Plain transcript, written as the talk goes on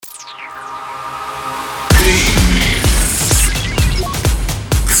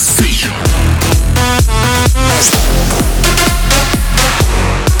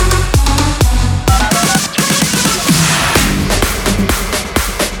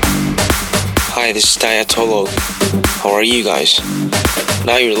Hi, this is Diatolo. How are you guys?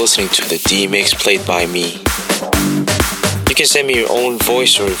 Now you're listening to the D-Mix played by me. You can send me your own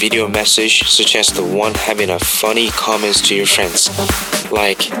voice or video message, such as the one having a funny comments to your friends.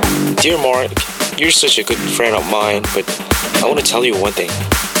 Like, "Dear Mark, you're such a good friend of mine, but I want to tell you one thing.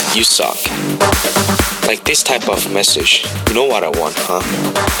 You suck." Like this type of message. You know what I want, huh?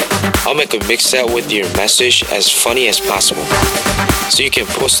 I'll make a mix set with your message as funny as possible. So you can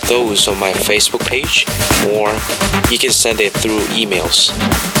post those on my Facebook page, or you can send it through emails.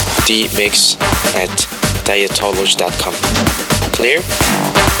 dmix@dietology.com. Clear?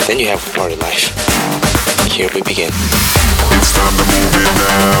 Then you have a party life. Here we begin. It's time to move it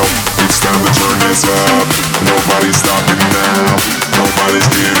now. It's time to turn this up. Nobody's stopping now. Nobody's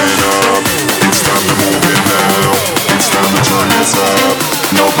giving up. It's time to move it now. It's time to turn this up.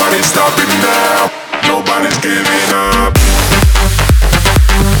 Nobody's stopping now. Nobody's giving up.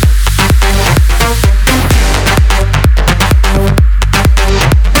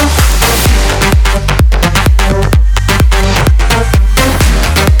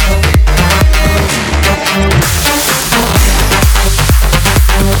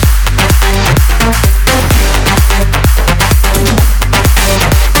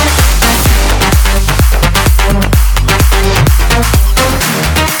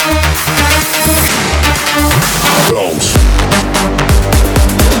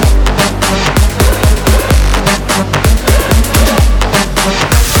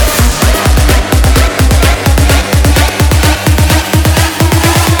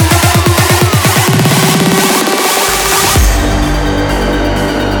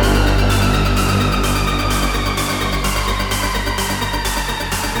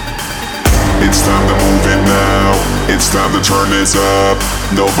 It's time to move it now. It's time to turn this up.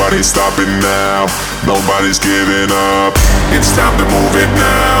 Nobody's stopping now. Nobody's giving up. It's time to move it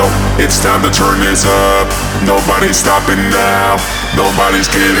now. It's time to turn this up. Nobody's stopping now. Nobody's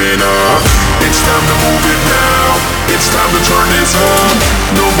giving up. It's time to move it now. It's time to turn this up.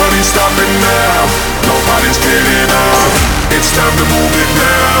 Nobody's stopping now. Nobody's giving up. It's time to move it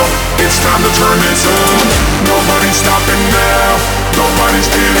now. It's time to turn this up. Nobody's stopping now. Nobody's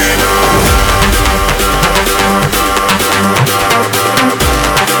giving up.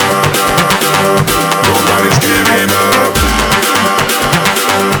 Nobody's giving up.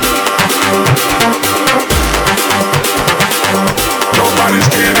 Nobody's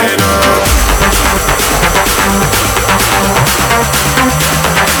giving up.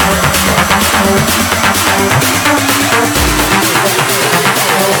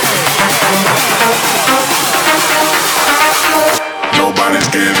 Nobody's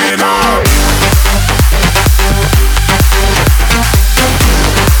giving up.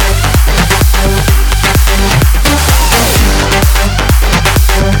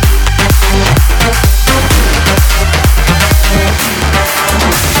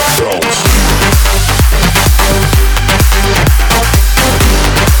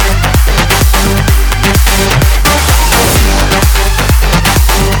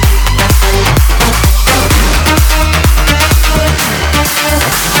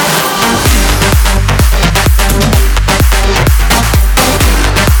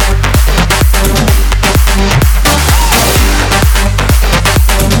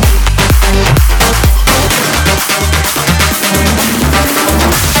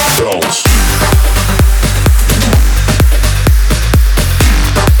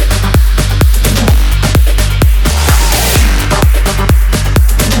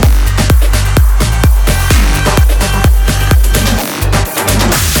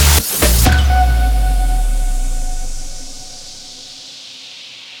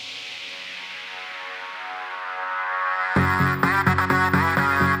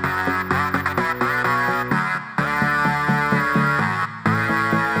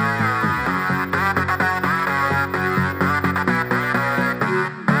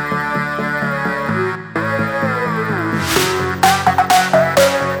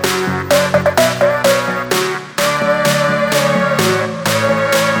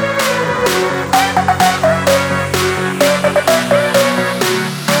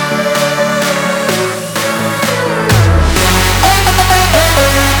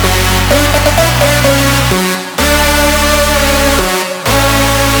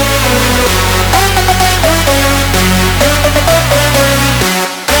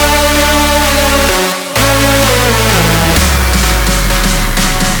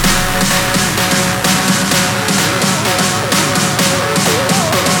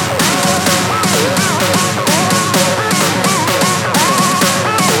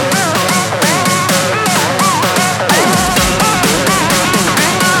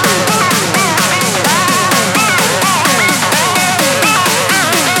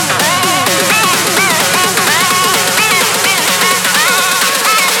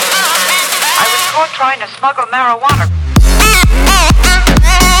 smuggle marijuana.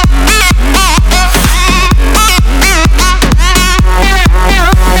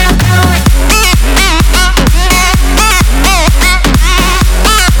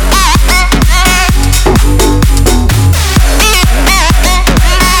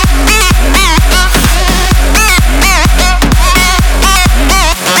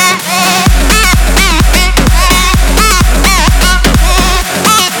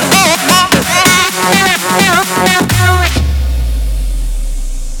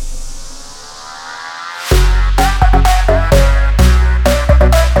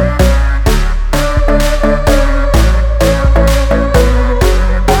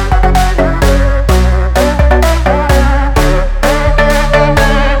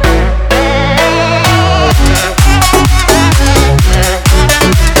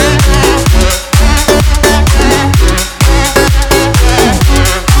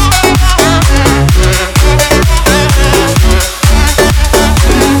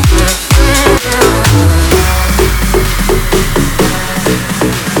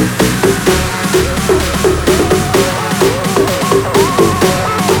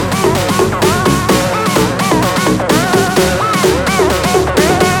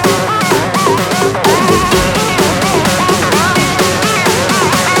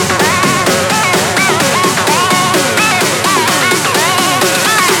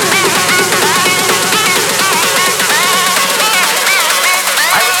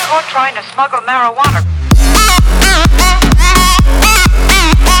 Trying to smuggle marijuana.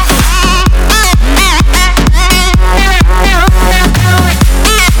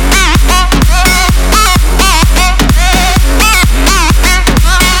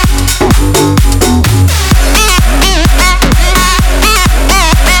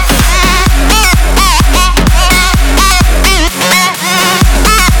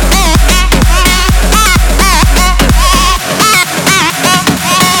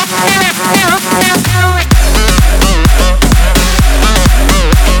 Yeah.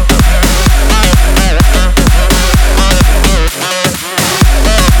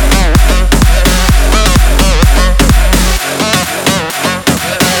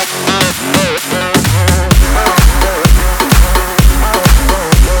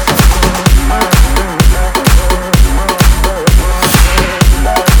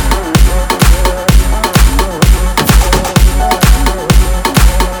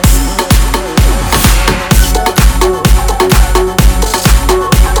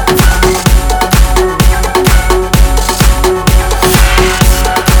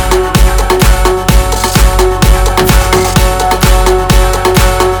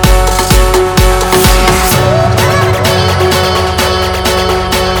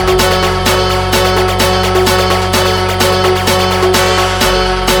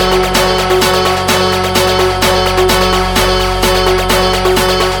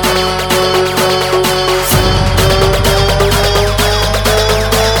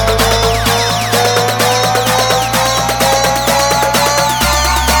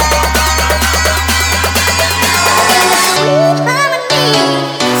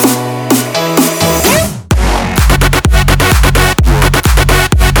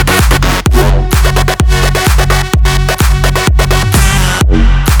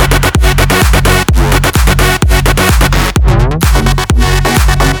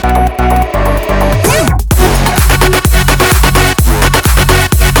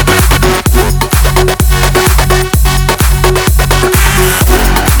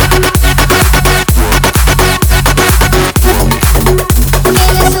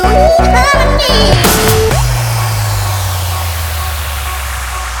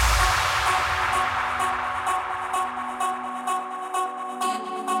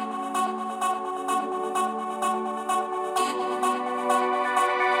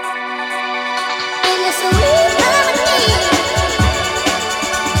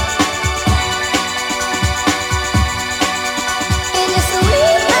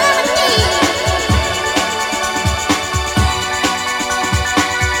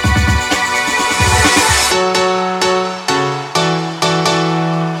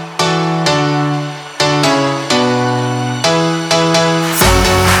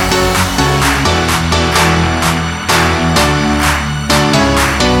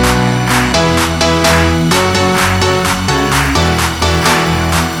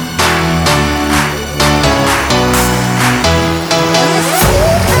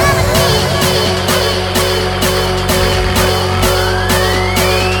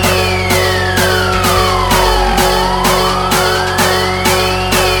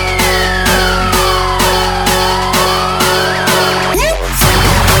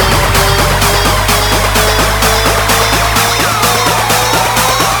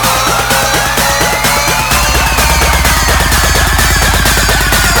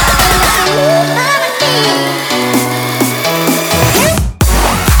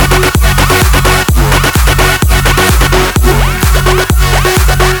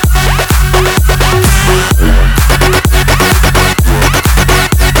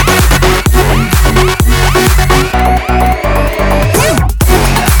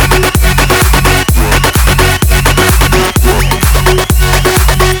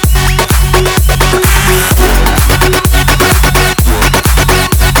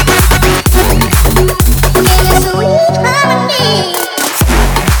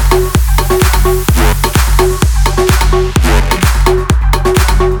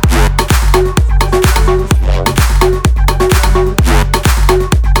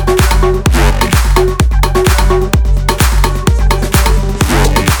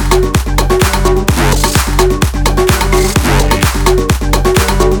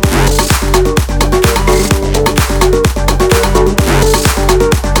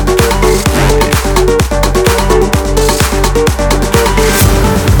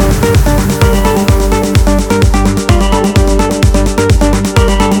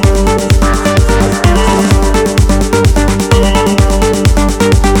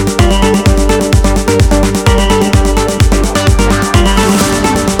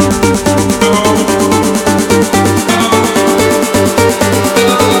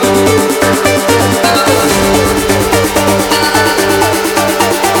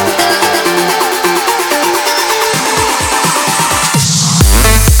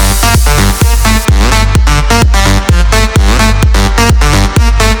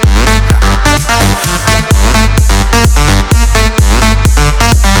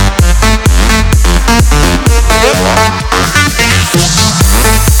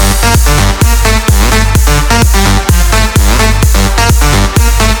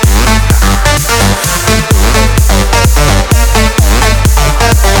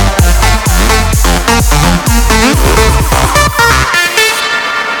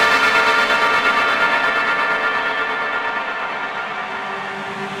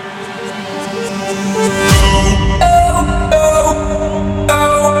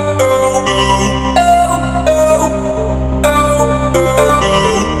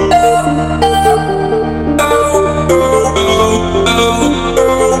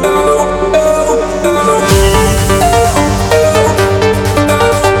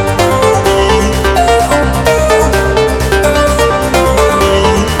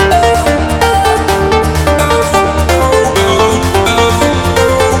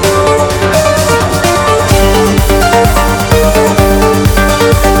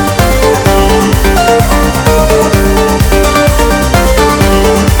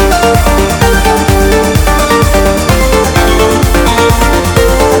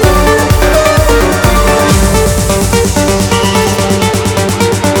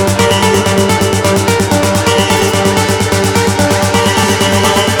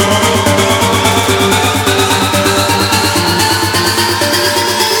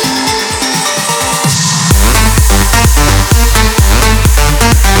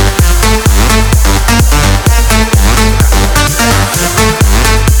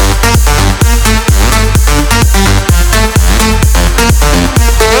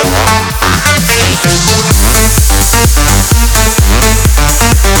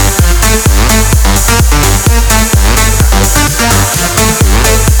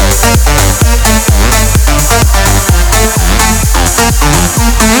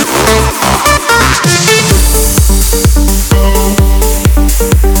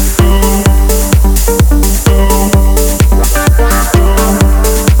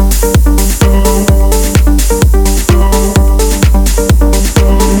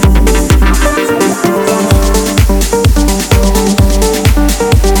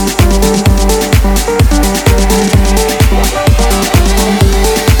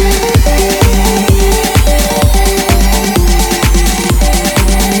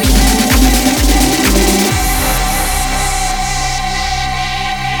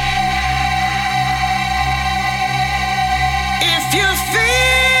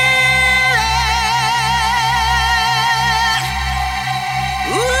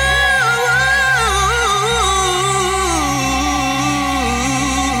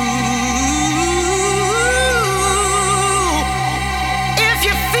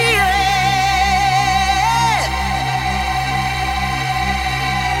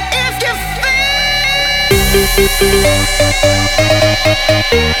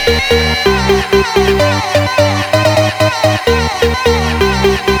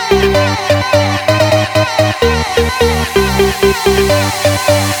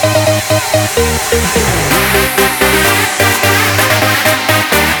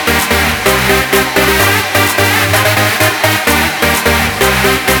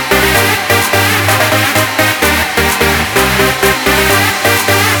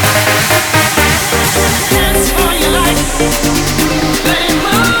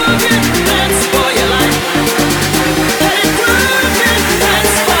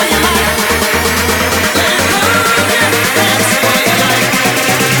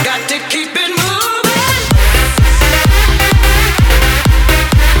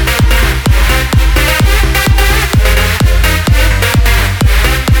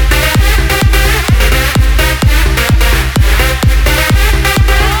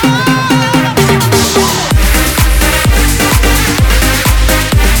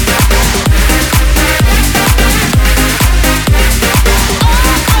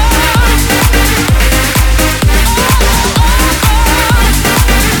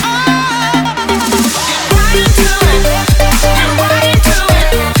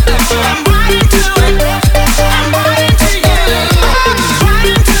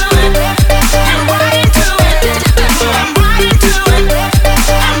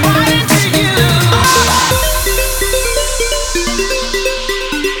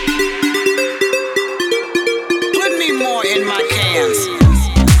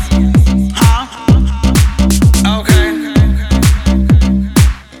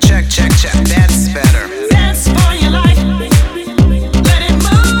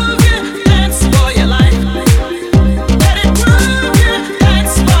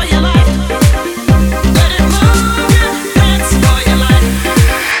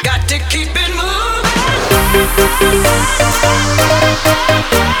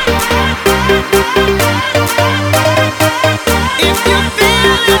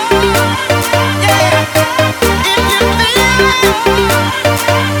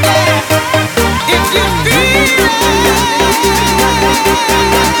 If you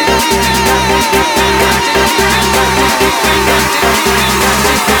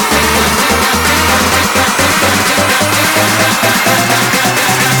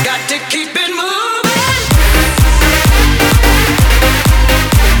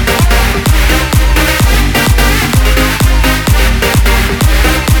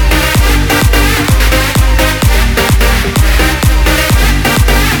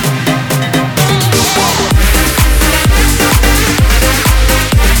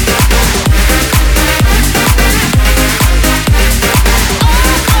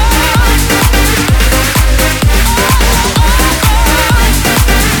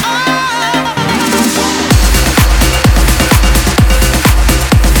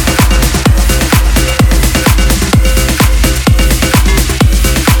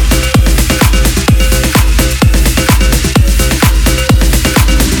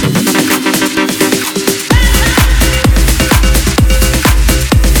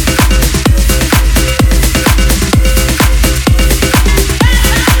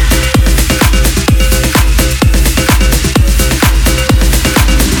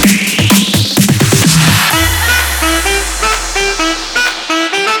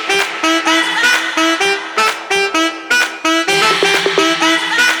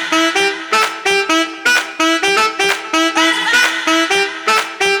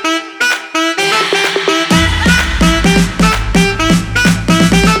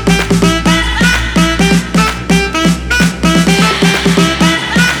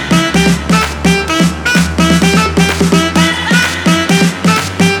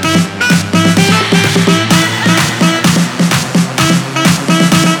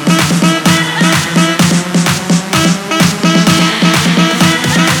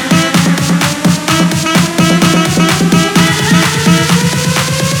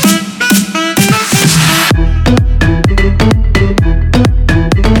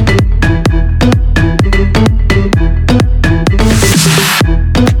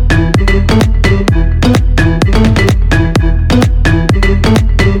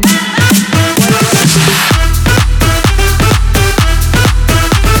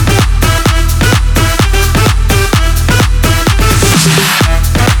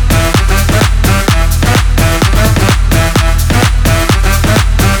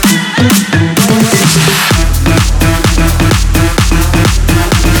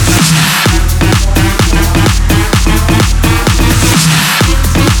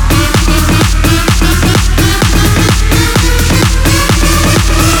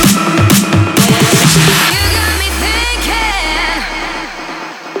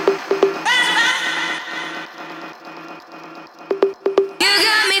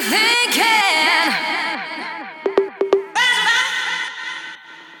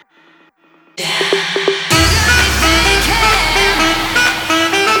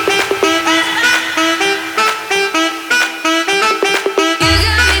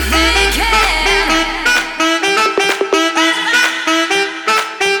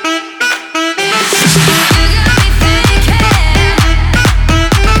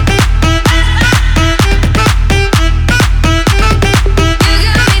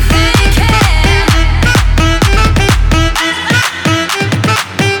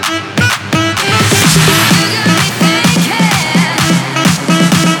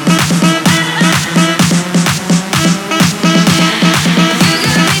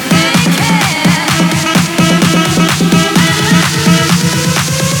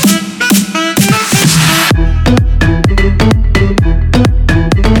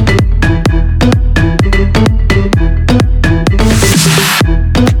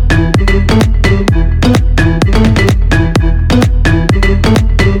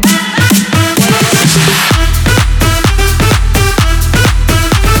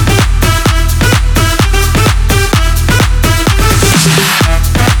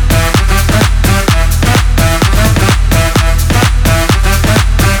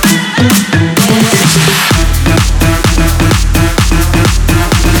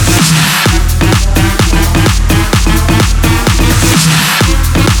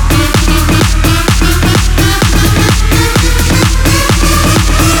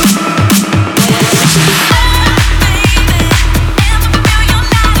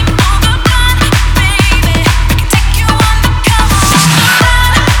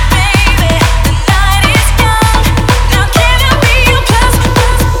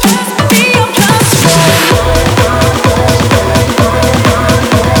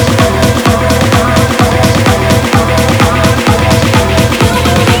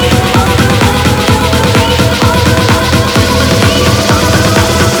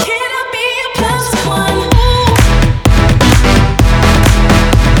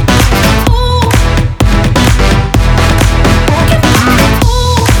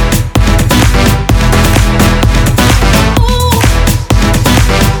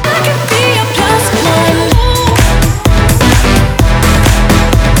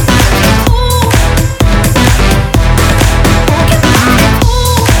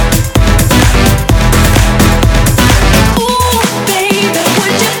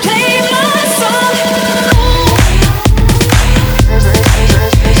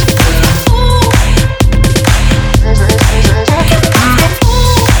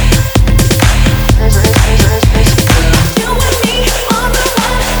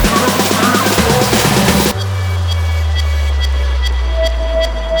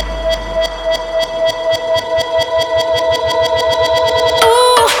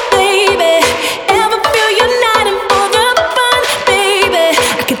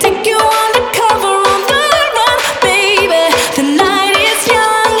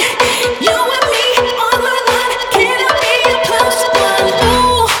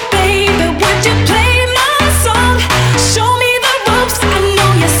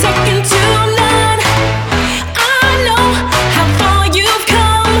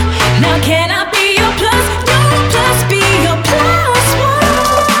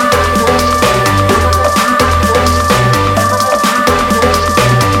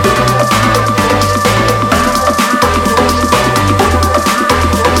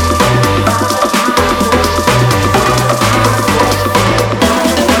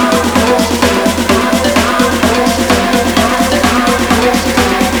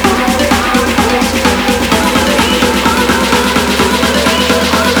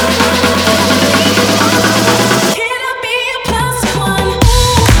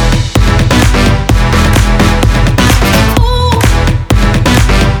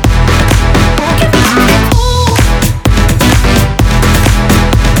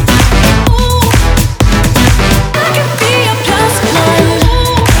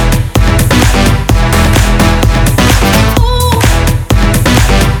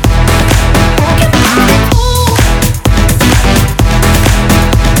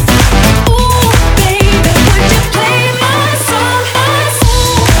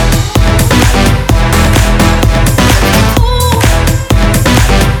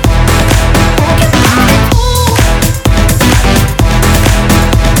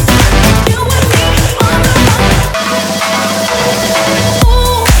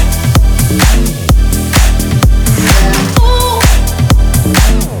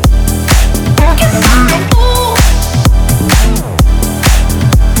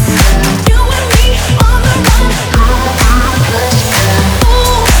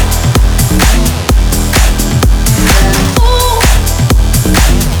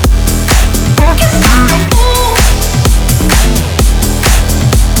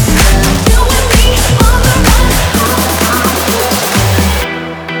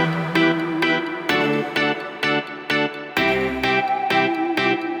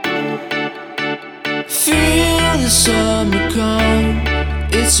summer come,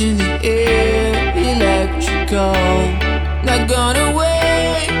 it's in the air, electrical. Not gonna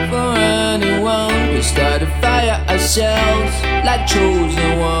wait for anyone. We start a fire ourselves like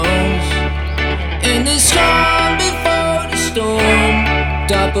chosen ones. In this calm before the storm,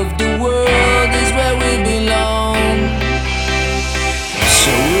 top of the world is where we belong.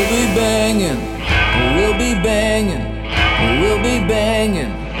 So we'll be banging, we'll be banging, we'll be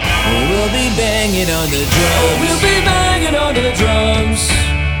banging, we'll be banging on the drums. Oh, we'll be banging on the drums.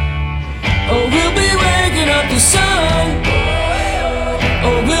 Oh, we'll be waking up the sun.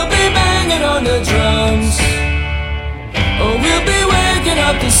 Oh, we'll be banging on the drums. Oh, we'll be waking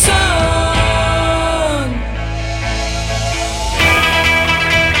up the sun.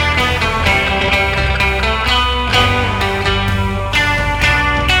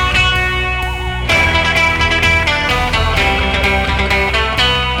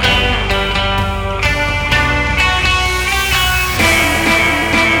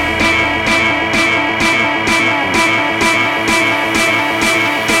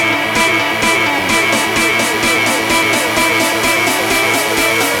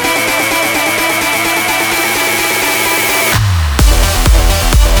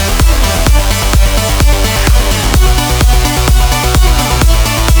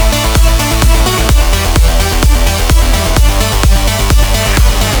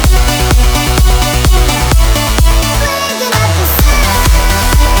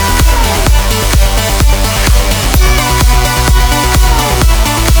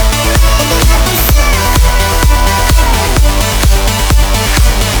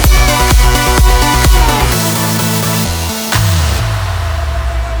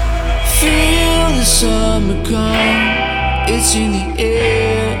 It's in the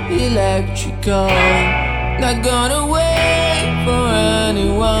air, electrical. Not gonna wait for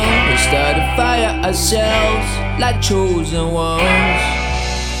anyone. We start a fire ourselves like chosen ones.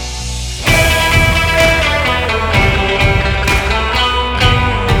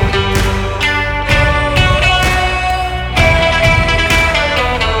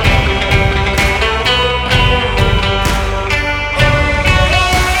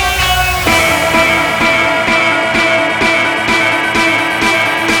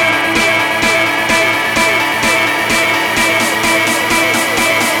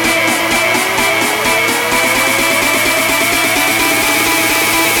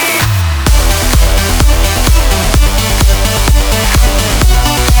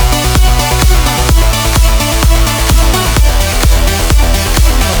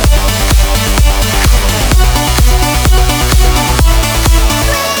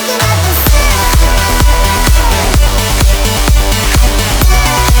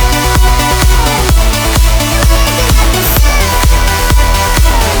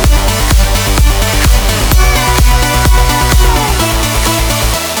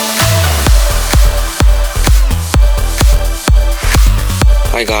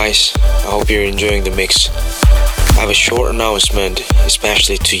 Hi guys, I hope you're enjoying the mix. I have a short announcement,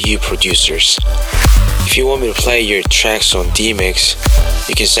 especially to you producers. If you want me to play your tracks on DMix,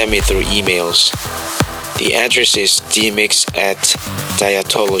 you can send me through emails. The address is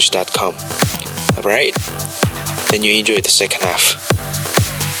dmix@diatology.com. Alright? Then you enjoy the second half.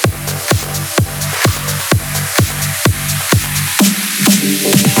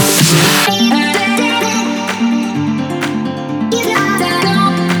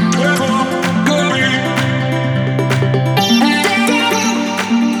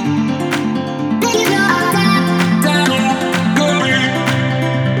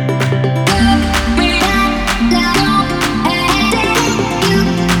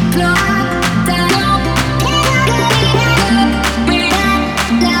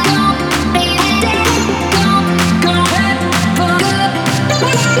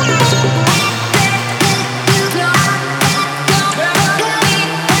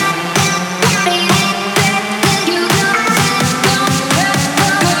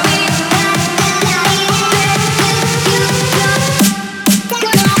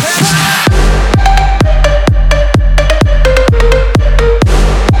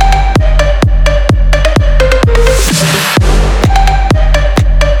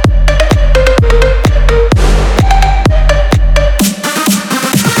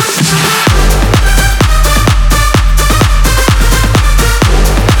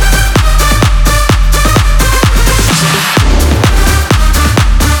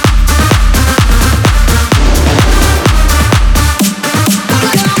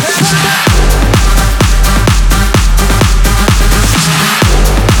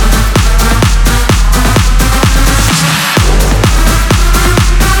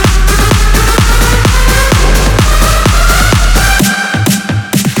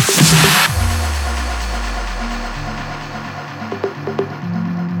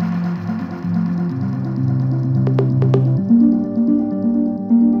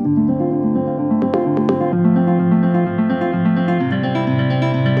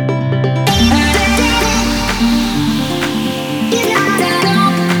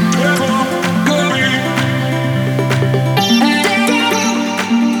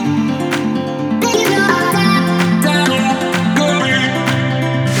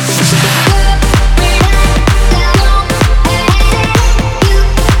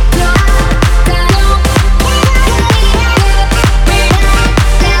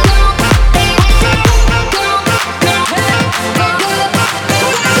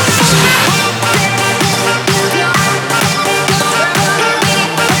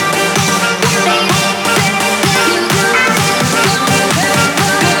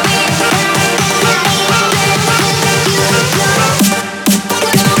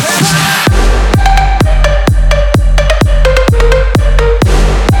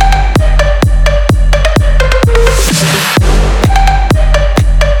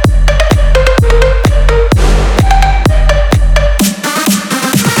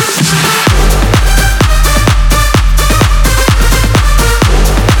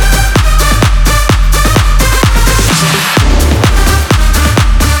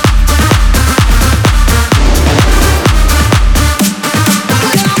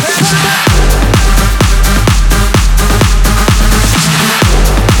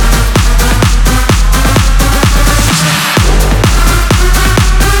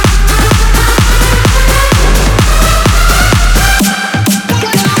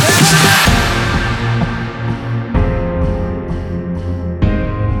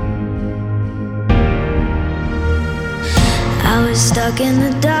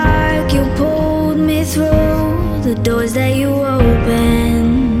 dark, you pulled me through the doors that you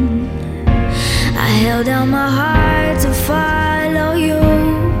opened. I held out my heart to follow you.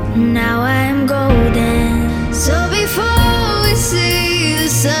 Now I am golden. So before we see the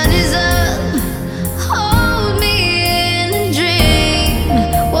sun is up, hold me in a dream.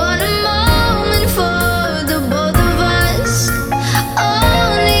 What a moment for the both of us.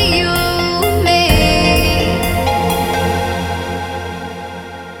 Only you and me.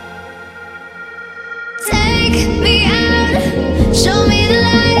 Take me out, show me the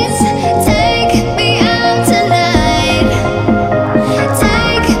lights. Take me out tonight.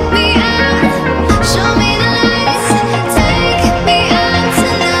 Take me out, show me the lights. Take me out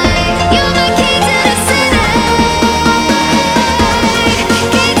tonight. You're my key to the city.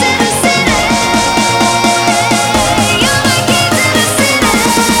 Key to the city. You're my key to the city.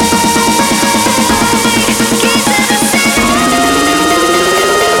 Key to the city.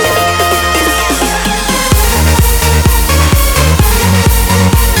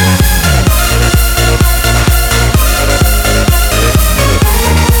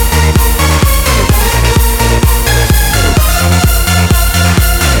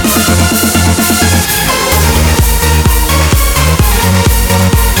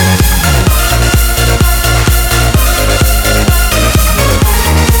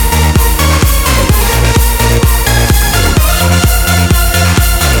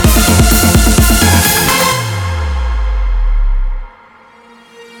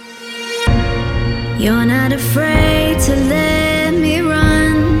 You're not afraid to let me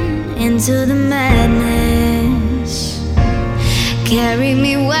run into the madness. Carry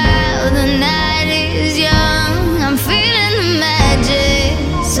me while the night is young. I'm feeling the magic.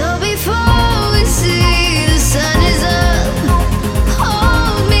 So before we see the sun is up,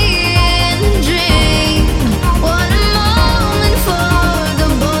 hold me in a dream. What a moment for the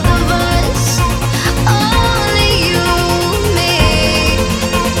both of us. Only you and me.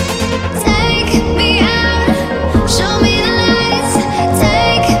 Take me out, show me the lights.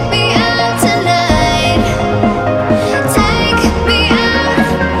 Take me out tonight. Take me out,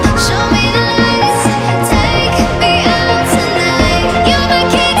 show me the lights. Take me out tonight. You're my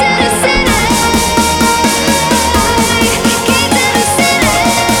key to the city. Key to the city.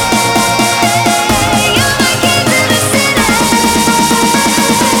 You're my key to the city.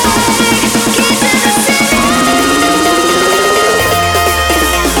 Key to the city.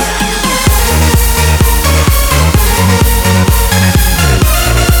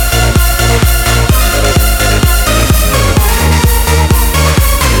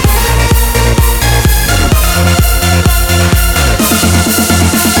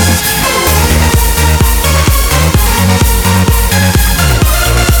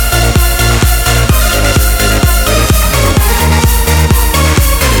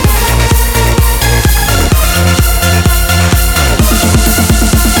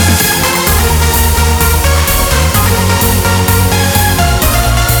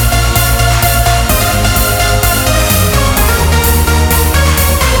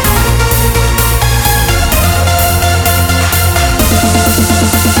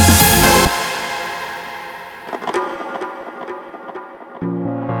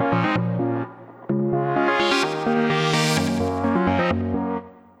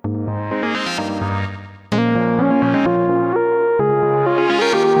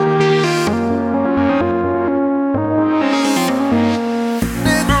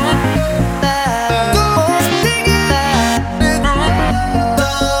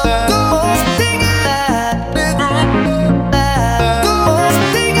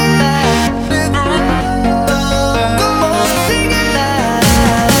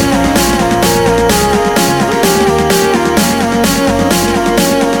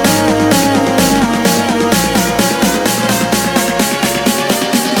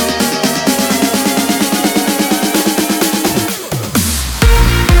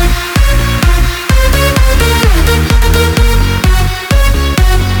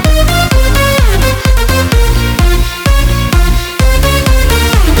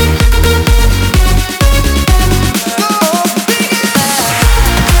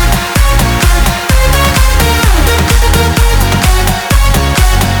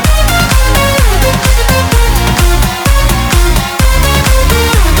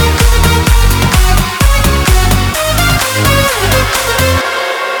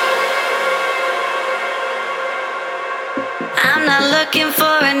 I'm not looking for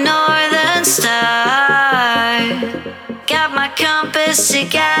a northern star. Got my compass to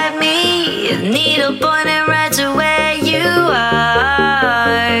guide me, a needle pointing right to where you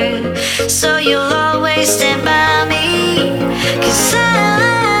are. So you'll always stand by me, 'cause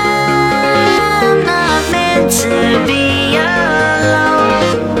I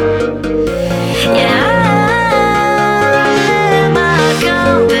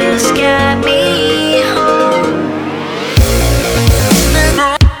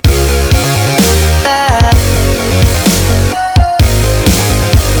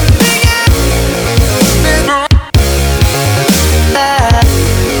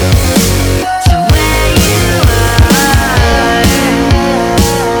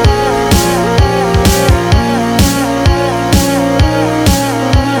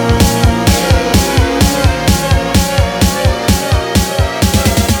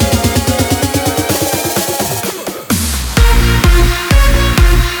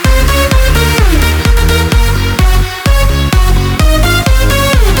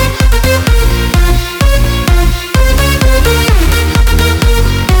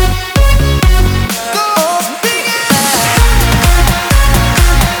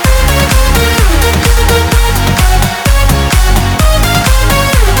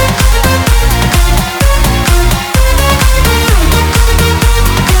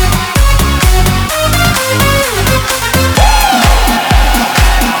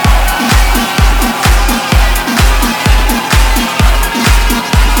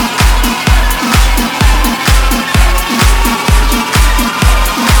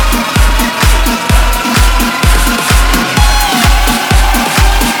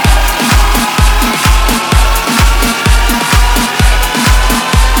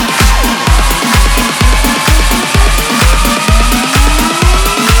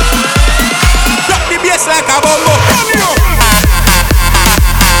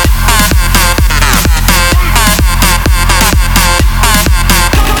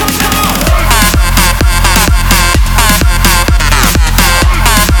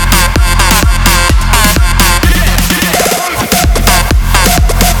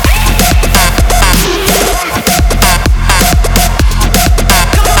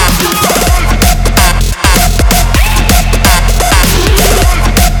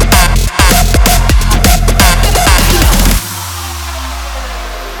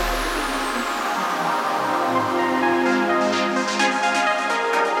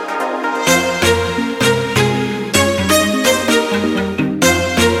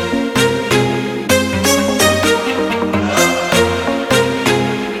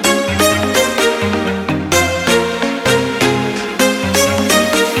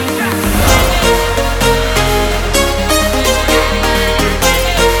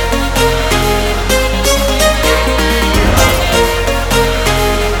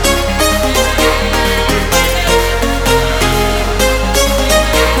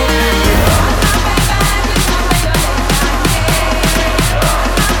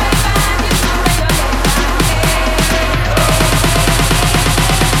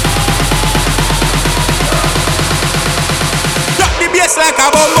bass like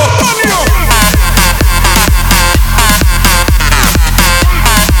a bongo.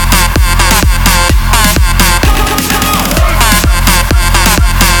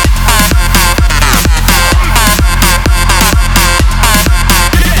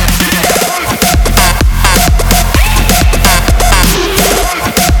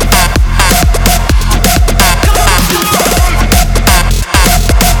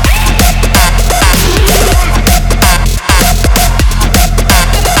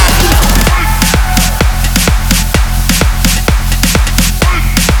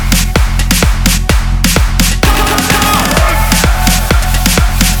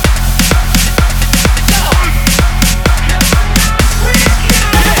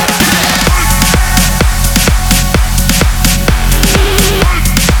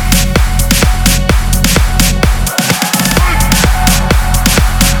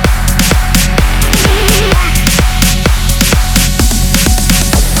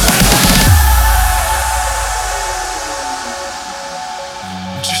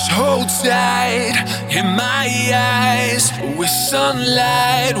 Hold tight in my eyes. With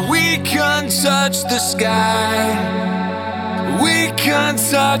sunlight, we can touch the sky. We can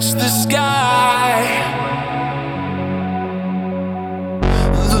touch the sky.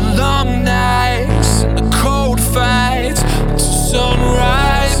 The long nights, the cold fights, to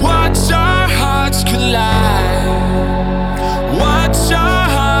sunrise. Watch our hearts collide. Watch our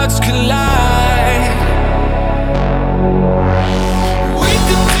hearts collide.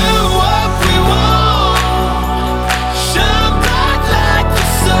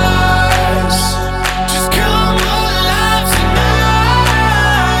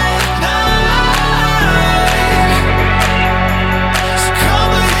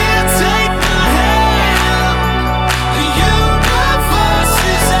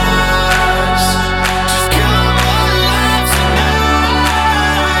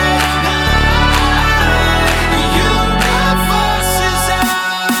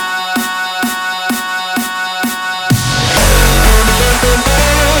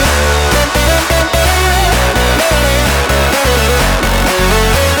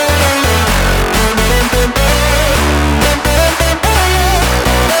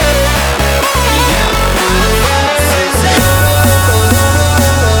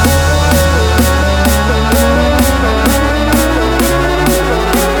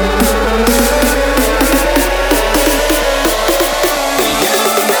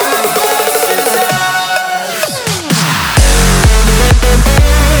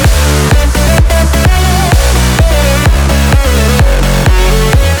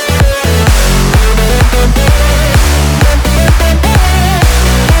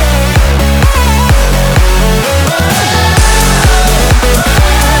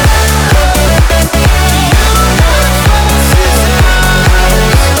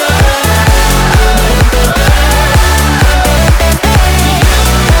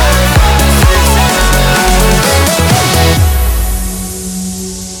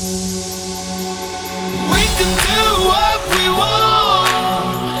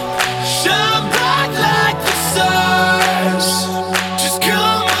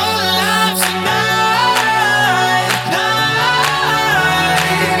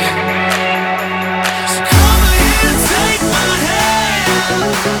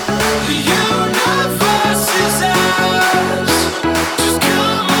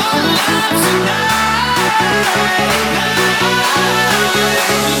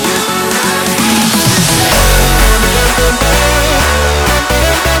 Bye.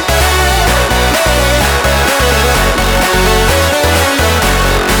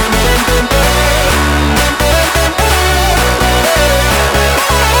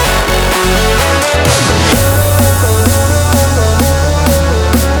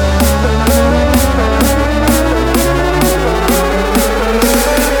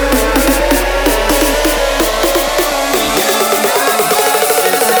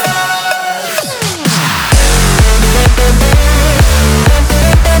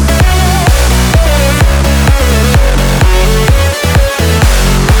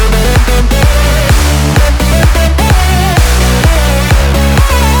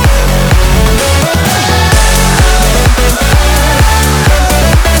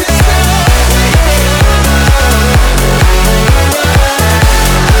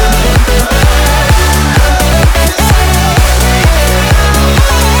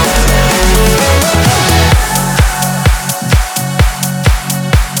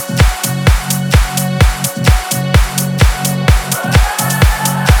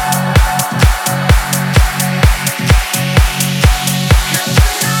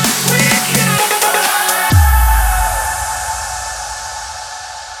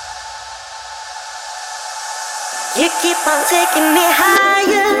 keep on taking me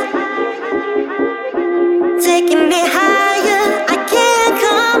higher, taking me higher. I can't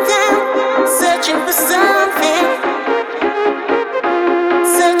calm down, searching for something,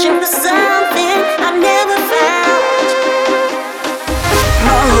 searching for something I never found.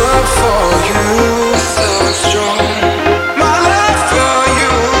 My love for you so strong. My love for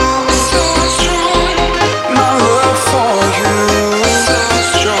you so strong. My love for you so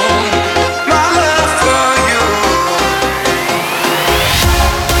strong. My love for you.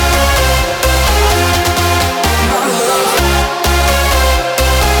 My love.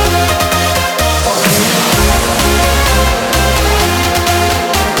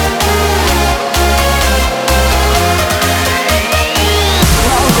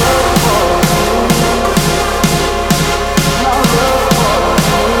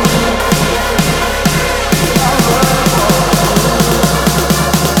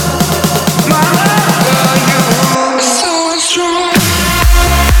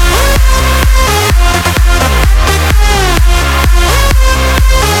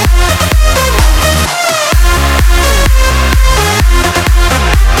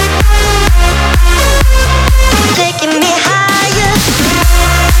 Taking me higher.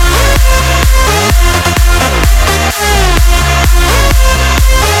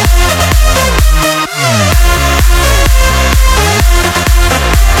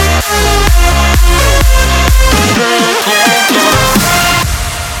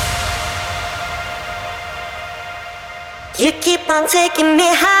 You keep on taking me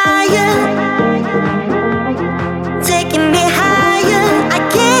higher, taking me higher. I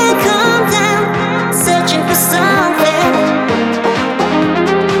can't calm down, searching for something,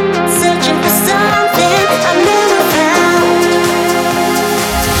 searching for something I never found.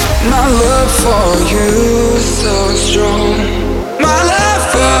 My love for you so strong. My love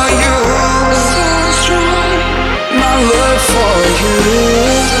for you so strong. My love for you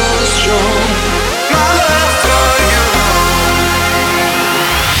so strong. My love for you.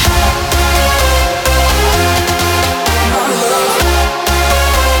 My love for you.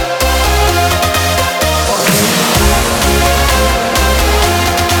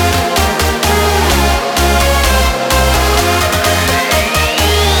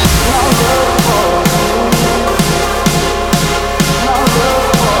 My love for you. My love.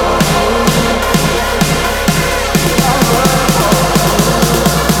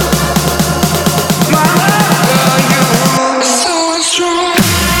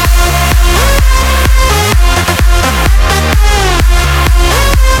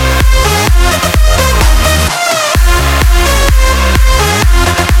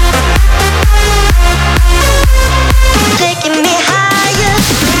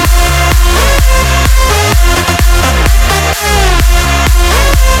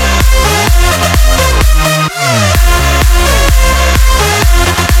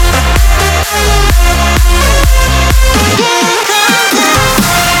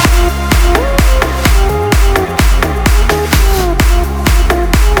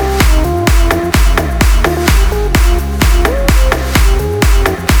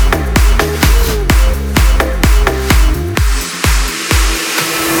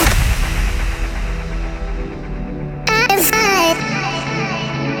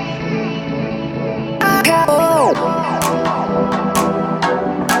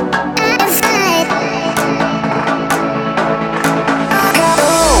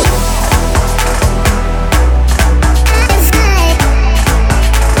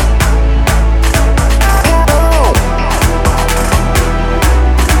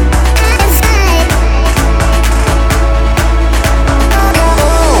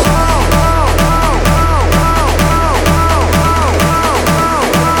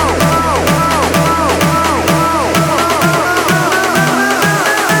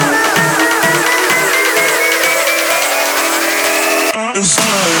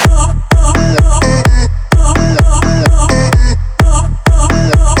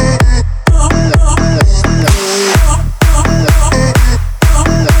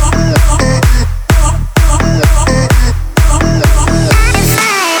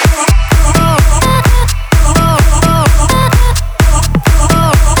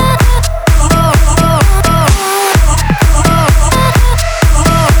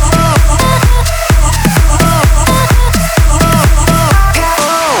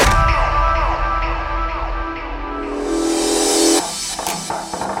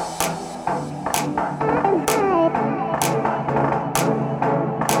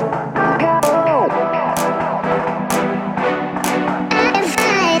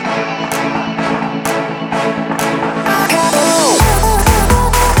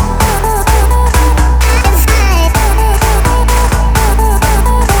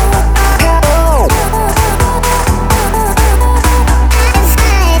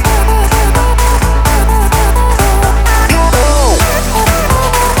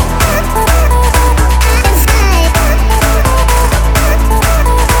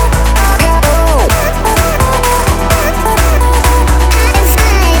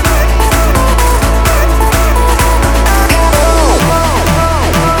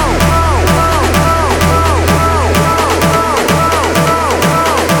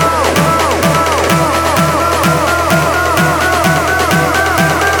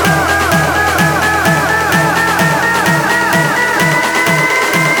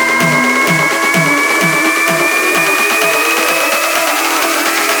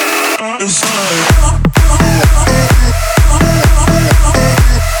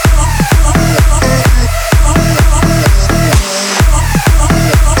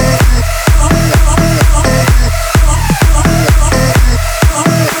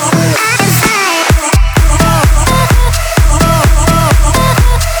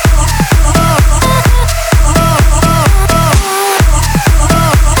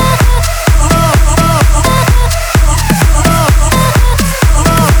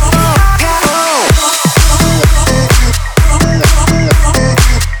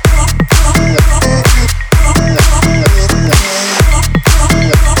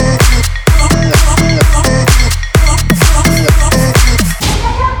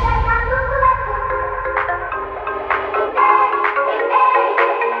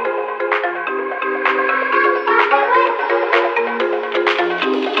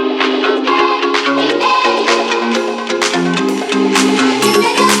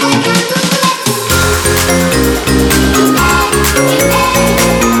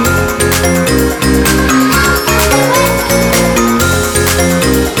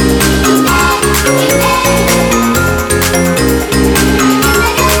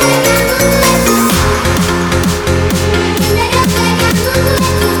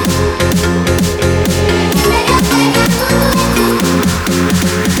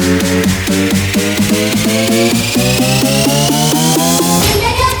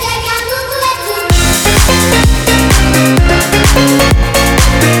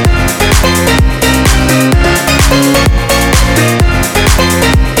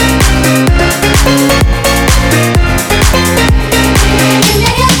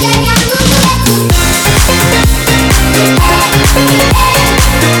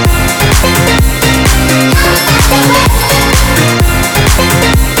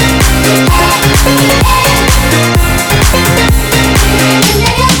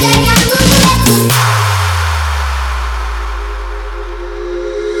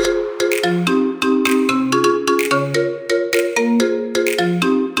 Hey.